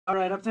All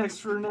right, up next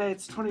for Rene,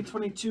 it's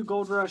 2022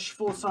 Gold Rush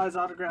full-size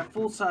autograph,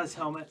 full-size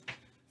helmet,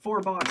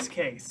 4-box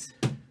case.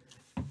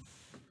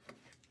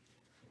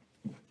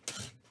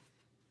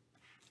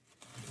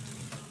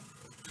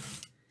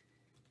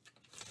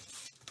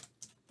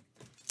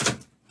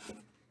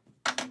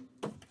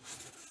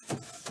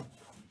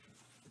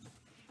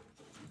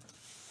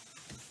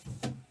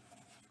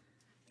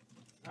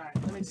 All right,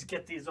 let me just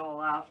get these all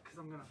out because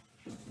I'm going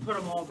to put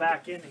them all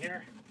back in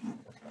here.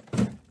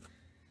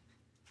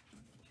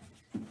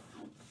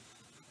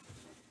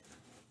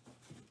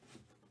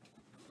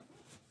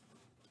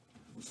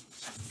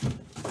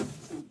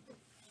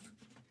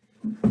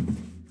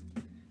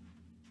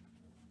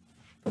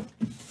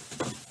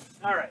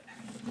 All right.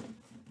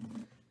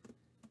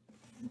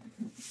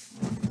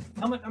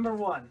 Helmet number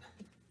 1.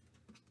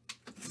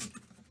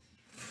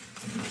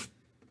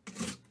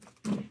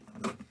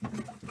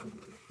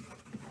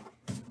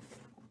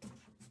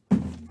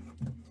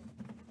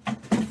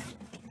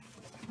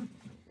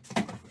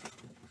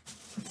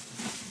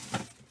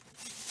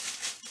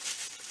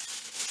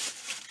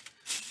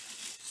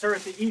 Start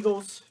with the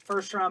Eagles,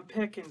 first-round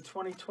pick in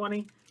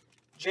 2020,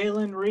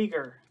 Jalen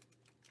Reagor,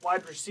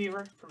 wide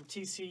receiver from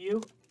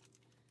TCU.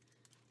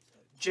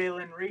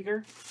 Jalen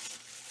Reagor.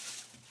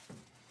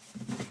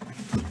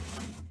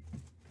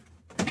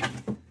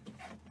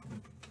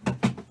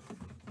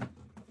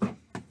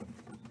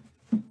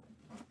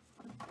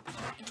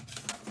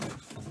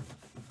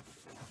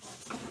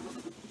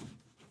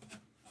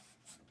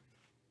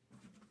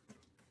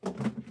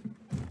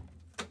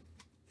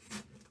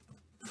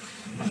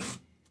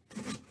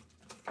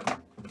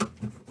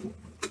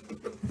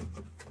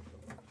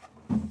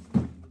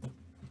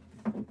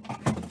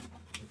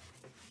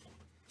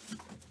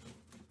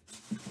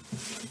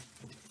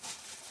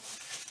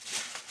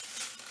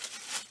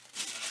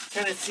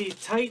 Tennessee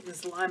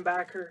Titans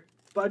linebacker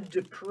Bud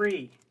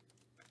Dupree.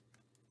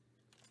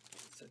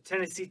 So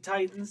Tennessee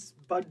Titans,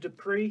 Bud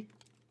Dupree.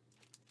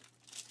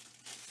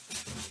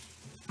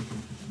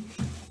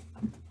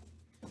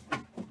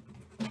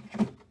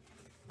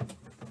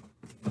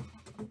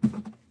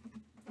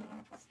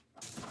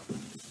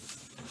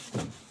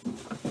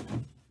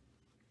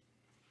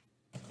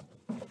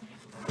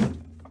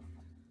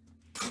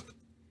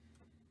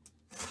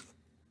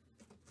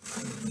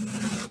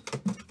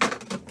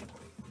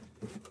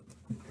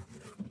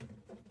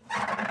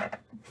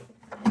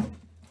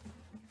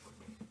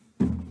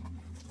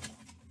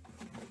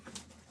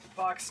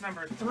 Box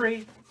number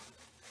 3,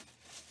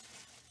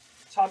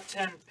 top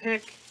 10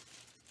 pick,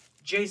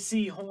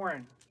 J.C.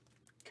 Horn,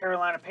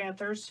 Carolina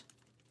Panthers.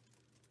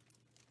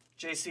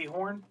 J.C.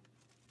 Horn,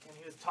 and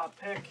he was top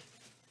pick.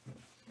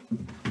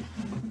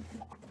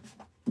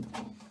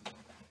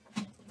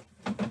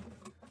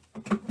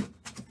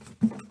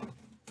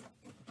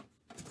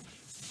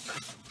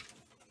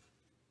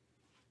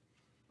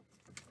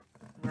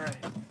 All right,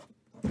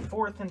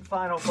 4th and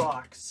final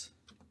box.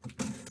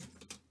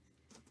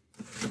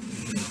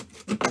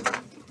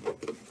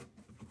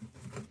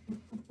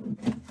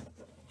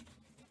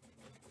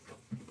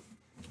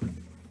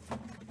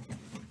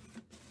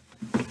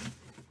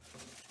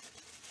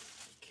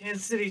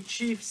 Kansas City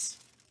Chiefs,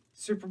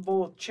 Super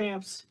Bowl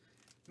champs,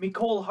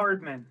 Mecole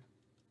Hardman.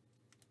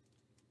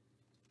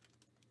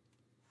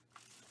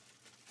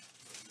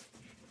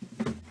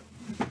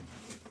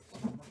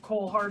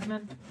 Mecole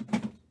Hardman.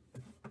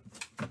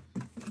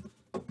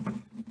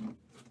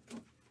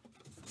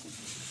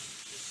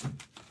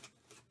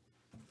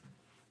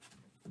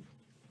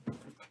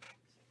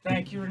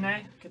 Thank you,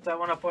 Rene. Get that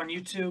one up on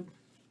YouTube.